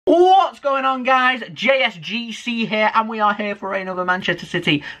What's going on, guys? JSGC here, and we are here for another Manchester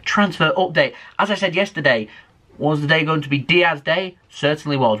City transfer update. As I said yesterday, was the day going to be Diaz Day?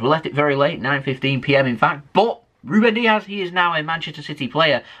 Certainly was. We left it very late, 9:15 PM in fact, but Ruben Dias, he is now a Manchester City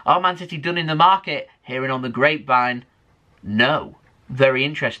player. Are Man City done in the market? Hearing on the grapevine, no. Very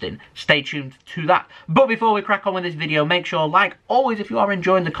interesting. Stay tuned to that. But before we crack on with this video, make sure, like always, if you are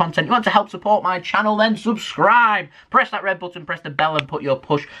enjoying the content, you want to help support my channel, then subscribe. Press that red button, press the bell, and put your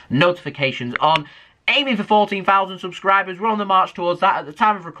push notifications on. Aiming for 14,000 subscribers. We're on the march towards that. At the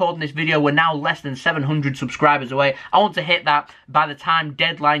time of recording this video, we're now less than 700 subscribers away. I want to hit that by the time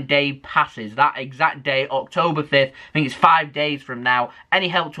deadline day passes. That exact day, October 5th. I think it's 5 days from now. Any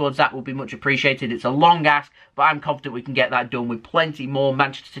help towards that will be much appreciated. It's a long ask, but I'm confident we can get that done with plenty more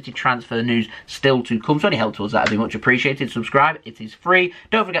Manchester City transfer news still to come. So any help towards that would be much appreciated. Subscribe. It is free.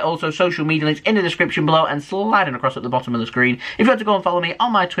 Don't forget also social media links in the description below and sliding across at the bottom of the screen. If you want to go and follow me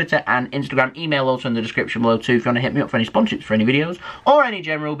on my Twitter and Instagram, email also in the description below too. If you want to hit me up for any sponsorships for any videos or any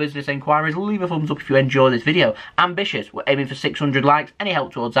general business inquiries, leave a thumbs up if you enjoy this video. Ambitious, we're aiming for 600 likes. Any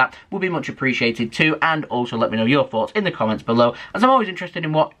help towards that will be much appreciated too, and also let me know your thoughts in the comments below, as I'm always interested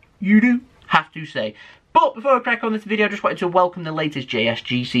in what you do have to say. But before I crack on this video, I just wanted to welcome the latest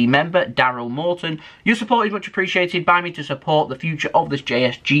JSGC member, Dire Mebude. Your support is much appreciated by me to support the future of this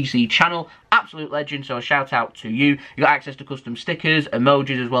JSGC channel. Absolute legend, so a shout out to you. You got access to custom stickers,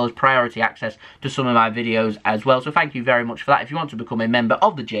 emojis, as well as priority access to some of my videos as well. So thank you very much for that. If you want to become a member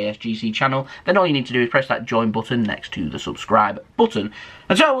of the JSGC channel, then all you need to do is press that join button next to the subscribe button.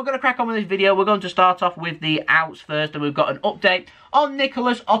 And so we're going to crack on with this video. We're going to start off with the outs first, and we've got an update on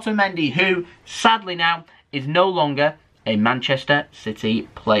Nicolas Otamendi, who sadly now is no longer a Manchester City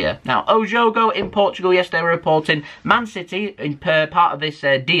player. Now, Ojogo in Portugal, yes, they were reporting Man City, in part of this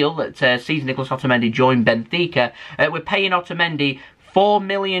deal that sees Nicolas Otamendi join Benfica, we're paying Otamendi €4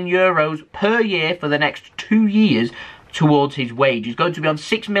 million per year for the next 2 years towards his wage. He's going to be on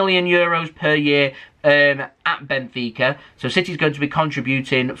 €6 million per year at Benfica. So City's going to be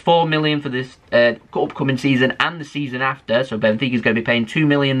contributing €4 million for this upcoming season and the season after. So Benfica's going to be paying €2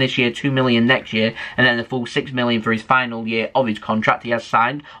 million this year, €2 million next year, and then the full €6 million for his final year of his contract. He has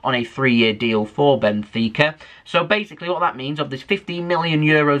signed on a 3-year deal for Benfica. So basically what that means, of this €15 million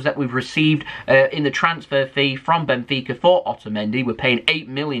that we've received in the transfer fee from Benfica for Otamendi, we're paying €8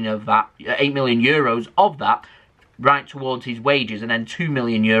 million of that, €8 million of that, right towards his wages, and then €2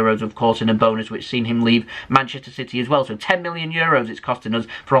 million, of course, in a bonus, which seen him leave Manchester City as well. So €10 million it's costing us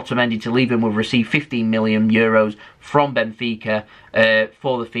for Otamendi to leave, and we've received €15 million from Benfica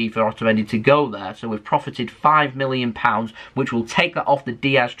for the fee for Otamendi to go there. So we've profited £5 million, which will take that off the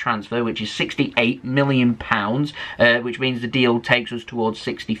Diaz transfer, which is £68 million, which means the deal takes us towards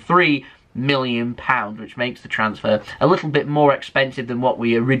 £63 million, which makes the transfer a little bit more expensive than what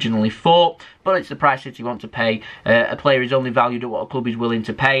we originally thought, but it's the price City want to pay. A player is only valued at what a club is willing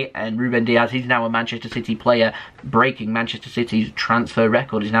to pay, and Ruben Dias, he's now a Manchester City player, breaking Manchester City's transfer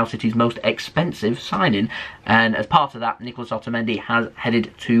record. He's now City's most expensive signing, and as part of that, Nicolas Otamendi has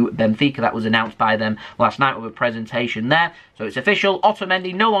headed to Benfica. That was announced by them last night with a presentation there. So it's official,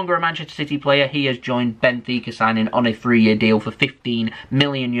 Otamendi no longer a Manchester City player. He has joined Benfica, signing on a 3-year deal for €15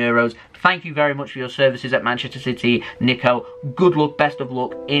 million. Thank you very much for your services at Manchester City, Nico. Good luck, best of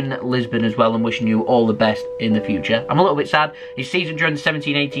luck in Lisbon as well, and wishing you all the best in the future. I'm a little bit sad. His season during the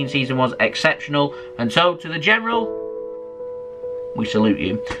 17-18 season was exceptional, and so to the General, we salute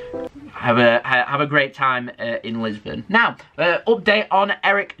you. Have a great time in Lisbon. Now, update on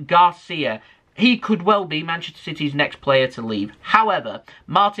Eric Garcia. He could well be Manchester City's next player to leave. However,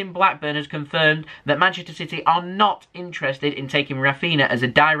 Martin Blackburn has confirmed that Manchester City are not interested in taking Rafinha as a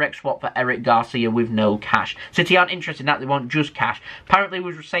direct swap for Eric Garcia with no cash. City aren't interested in that, they want just cash. Apparently,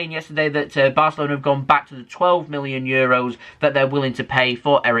 we were saying yesterday that Barcelona have gone back to the €12 million that they're willing to pay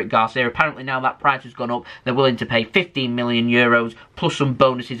for Eric Garcia. Apparently now that price has gone up. They're willing to pay €15 million, plus some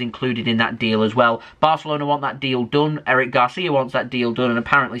bonuses included in that deal as well. Barcelona want that deal done. Eric Garcia wants that deal done, and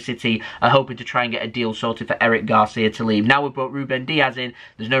apparently City are hoping to try and get a deal sorted for Eric Garcia to leave. Now we've brought Ruben Dias in,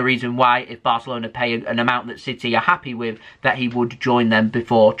 there's no reason why, if Barcelona pay an amount that City are happy with, that he would join them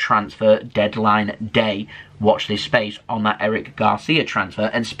before transfer deadline day. Watch this space on that Eric Garcia transfer.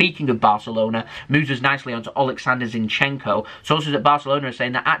 And speaking of Barcelona, moves us nicely onto Oleksandr Zinchenko. Sources at Barcelona are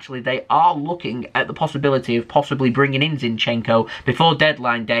saying that actually they are looking at the possibility of possibly bringing in Zinchenko before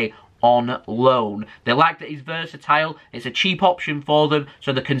deadline day, on loan. They like that he's versatile. It's a cheap option for them,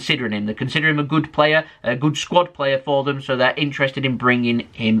 so they're considering him. They consider him a good player, a good squad player for them, so they're interested in bringing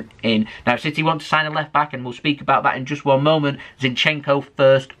him in. Now, City want to sign a left-back, and we'll speak about that in just one moment. Zinchenko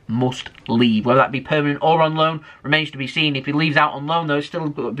first must leave. Whether that be permanent or on loan remains to be seen. If he leaves out on loan, though, he's still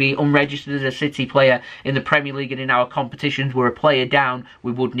going to be unregistered as a City player in the Premier League and in our competitions. We're a player down.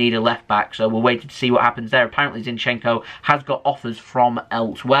 We would need a left-back, so we're waiting to see what happens there. Apparently, Zinchenko has got offers from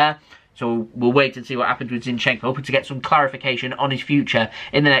elsewhere. So we'll wait and see what happens with Zinchenko, hoping to get some clarification on his future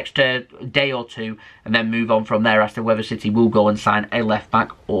in the next day or two, and then move on from there as to whether City will go and sign a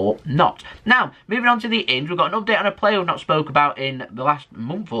left-back or not. Now, moving on to the ins, we've got an update on a player we've not spoke about in the last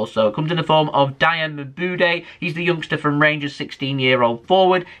month or so. It comes in the form of Dire Mebude. He's the youngster from Rangers, 16-year-old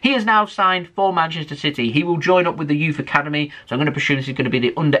forward. He has now signed for Manchester City. He will join up with the youth academy, so I'm going to presume this is going to be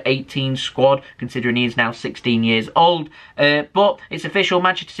the under-18 squad, considering he is now 16 years old. But it's official,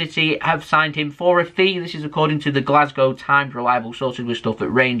 Manchester City have signed him for a fee. This is according to the Glasgow Times, reliable sources with stuff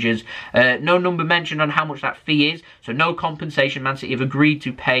at Rangers. No number mentioned on how much that fee is, so no compensation. Man City have agreed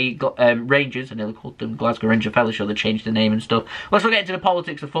to pay Rangers, I nearly called them Glasgow Ranger Fellas, so they changed the name and stuff. Let's not get into the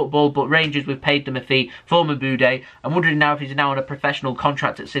politics of football, but Rangers, we've paid them a fee for Mebude. I'm wondering now if he's now on a professional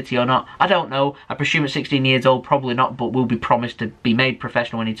contract at City or not. I don't know. I presume at 16 years old, probably not, but will be promised to be made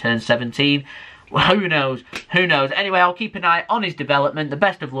professional when he turns 17. Well, who knows? Who knows? Anyway, I'll keep an eye on his development. The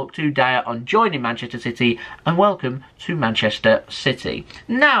best of luck to Dire on joining Manchester City, and welcome to Manchester City.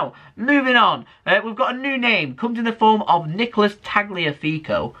 Now, moving on. We've got a new name. Comes in the form of Nicolas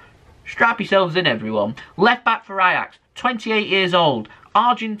Tagliafico. Strap yourselves in, everyone. Left back for Ajax, 28 years old,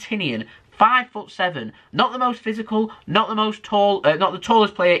 Argentinian, 5'7", not the most physical, not the most tall, not the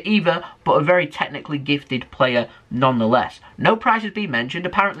tallest player either, but a very technically gifted player nonetheless. No price has been mentioned.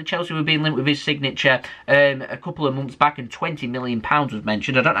 Apparently Chelsea were being linked with his signature a couple of months back, and £20 million was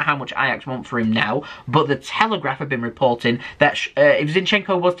mentioned. I don't know how much Ajax want for him now, but the Telegraph have been reporting that if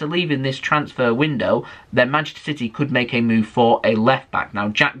Zinchenko was to leave in this transfer window, then Manchester City could make a move for a left-back. Now,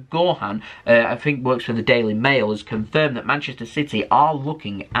 Jack Gaughan, I think works for the Daily Mail, has confirmed that Manchester City are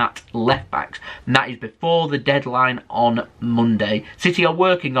looking at left-backs, and that is before the deadline on Monday. City are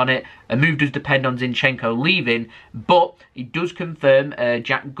working on it. A move does depend on Zinchenko leaving, but he does confirm,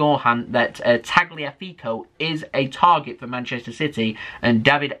 Jack Gaughan, that Tagliafico is a target for Manchester City, and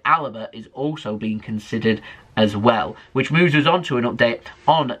David Alaba is also being considered as well, which moves us on to an update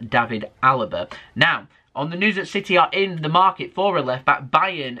on David Alaba. Now, on the news that City are in the market for a left-back,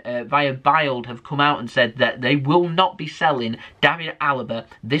 Bayern, via Bild, have come out and said that they will not be selling David Alaba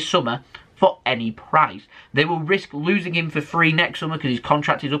this summer for any price. They will risk losing him for free next summer because his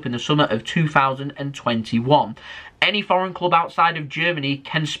contract is up in the summer of 2021. Any foreign club outside of Germany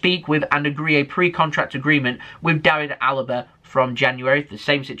can speak with and agree a pre-contract agreement with David Alaba from January. The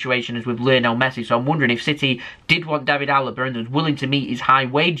same situation as with Lionel Messi. So I'm wondering if City did want David Alaba and was willing to meet his high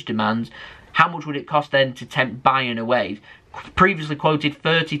wage demands, how much would it cost then to tempt Bayern away? Previously quoted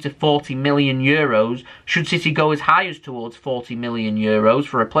 30 to 40 million euros. Should City go as high as towards 40 million euros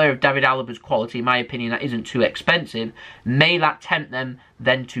for a player of David Alaba's quality? In my opinion, that isn't too expensive. May that tempt them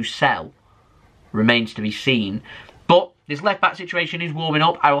then to sell? Remains to be seen. But this left-back situation is warming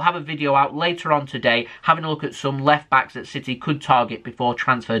up. I will have a video out later on today having a look at some left-backs that City could target before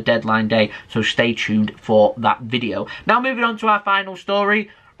transfer deadline day, so stay tuned for that video. Now moving on to our final story.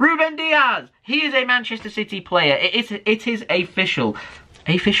 Ruben Dias, he is a Manchester City player. It is official.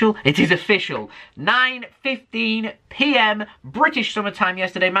 Official? It is official. 9:15 PM British summertime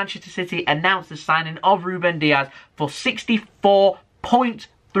yesterday, Manchester City announced the signing of Ruben Dias for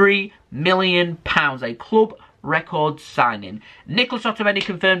 £64.3 million, a club record signing. Nicolas Otamendi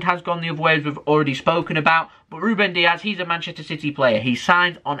confirmed has gone the other way, as we've already spoken about, but Ruben Dias, he's a Manchester City player. He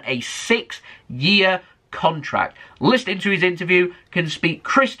signed on a 6-year contract. Listening to his interview, can speak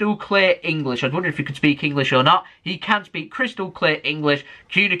crystal clear English. I was wondering if he could speak English or not. He can speak crystal clear English.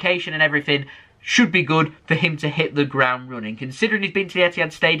 Communication and everything should be good for him to hit the ground running. Considering he's been to the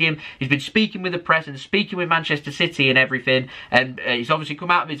Etihad Stadium, he's been speaking with the press and speaking with Manchester City and everything, and he's obviously come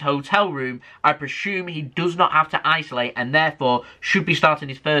out of his hotel room, I presume he does not have to isolate and therefore should be starting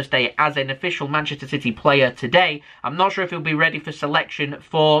his first day as an official Manchester City player today. I'm not sure if he'll be ready for selection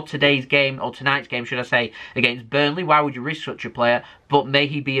for today's game, or tonight's game should I say, against Burnley. Why would you risk such a player? But may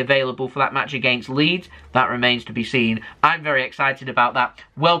he be available for that match against Leeds? That remains to be seen. I'm very excited about that.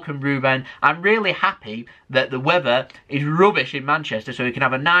 Welcome, Ruben. I'm really happy that the weather is rubbish in Manchester, so he can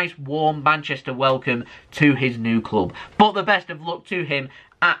have a nice, warm Manchester welcome to his new club. But the best of luck to him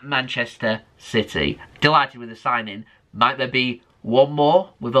at Manchester City. Delighted with the signing. Might there be one more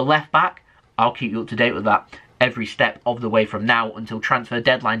with a left back? I'll keep you up to date with that every step of the way from now until transfer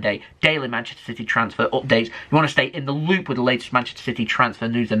deadline day. Daily Manchester City transfer updates. You want to stay in the loop with the latest Manchester City transfer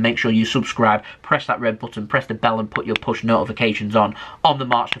news, then make sure you subscribe, press that red button, press the bell and put your push notifications on the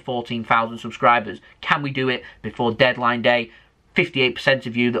march to 14,000 subscribers. Can we do it before deadline day? 58%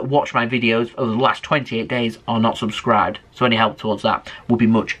 of you that watch my videos over the last 28 days are not subscribed, so any help towards that would be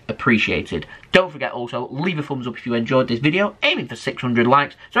much appreciated. Don't forget also, leave a thumbs up if you enjoyed this video, aiming for 600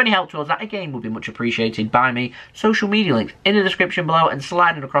 likes, so any help towards that again would be much appreciated by me. Social media links in the description below and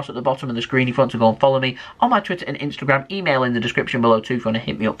sliding across at the bottom of the screen if you want to go and follow me on my Twitter and Instagram. Email in the description below too if you want to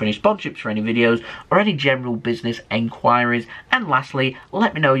hit me up for any sponsorships for any videos or any general business enquiries. And lastly,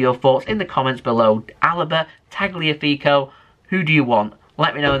 let me know your thoughts in the comments below. Alaba, Tagliafico, who do you want?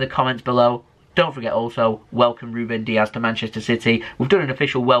 Let me know in the comments below. Don't forget also, welcome Ruben Dias to Manchester City. We've done an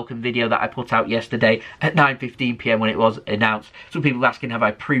official welcome video that I put out yesterday at 9:15 PM when it was announced. Some people asking, have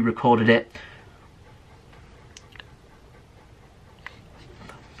I pre-recorded it?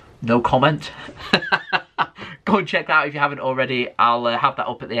 No comment. Go and check that out if you haven't already. I'll have that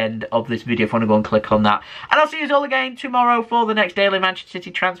up at the end of this video if you want to go and click on that. And I'll see you all again tomorrow for the next daily Manchester City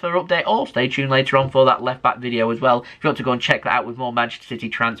transfer update. Or stay tuned later on for that left back video as well. If you want to go and check that out with more Manchester City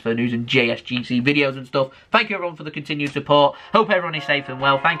transfer news and JSGC videos and stuff. Thank you everyone for the continued support. Hope everyone is safe and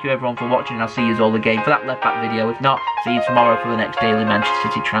well. Thank you everyone for watching. And I'll see you all again for that left back video. If not, see you tomorrow for the next daily Manchester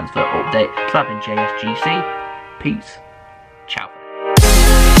City transfer update. So I've been JSGC. Peace. Ciao.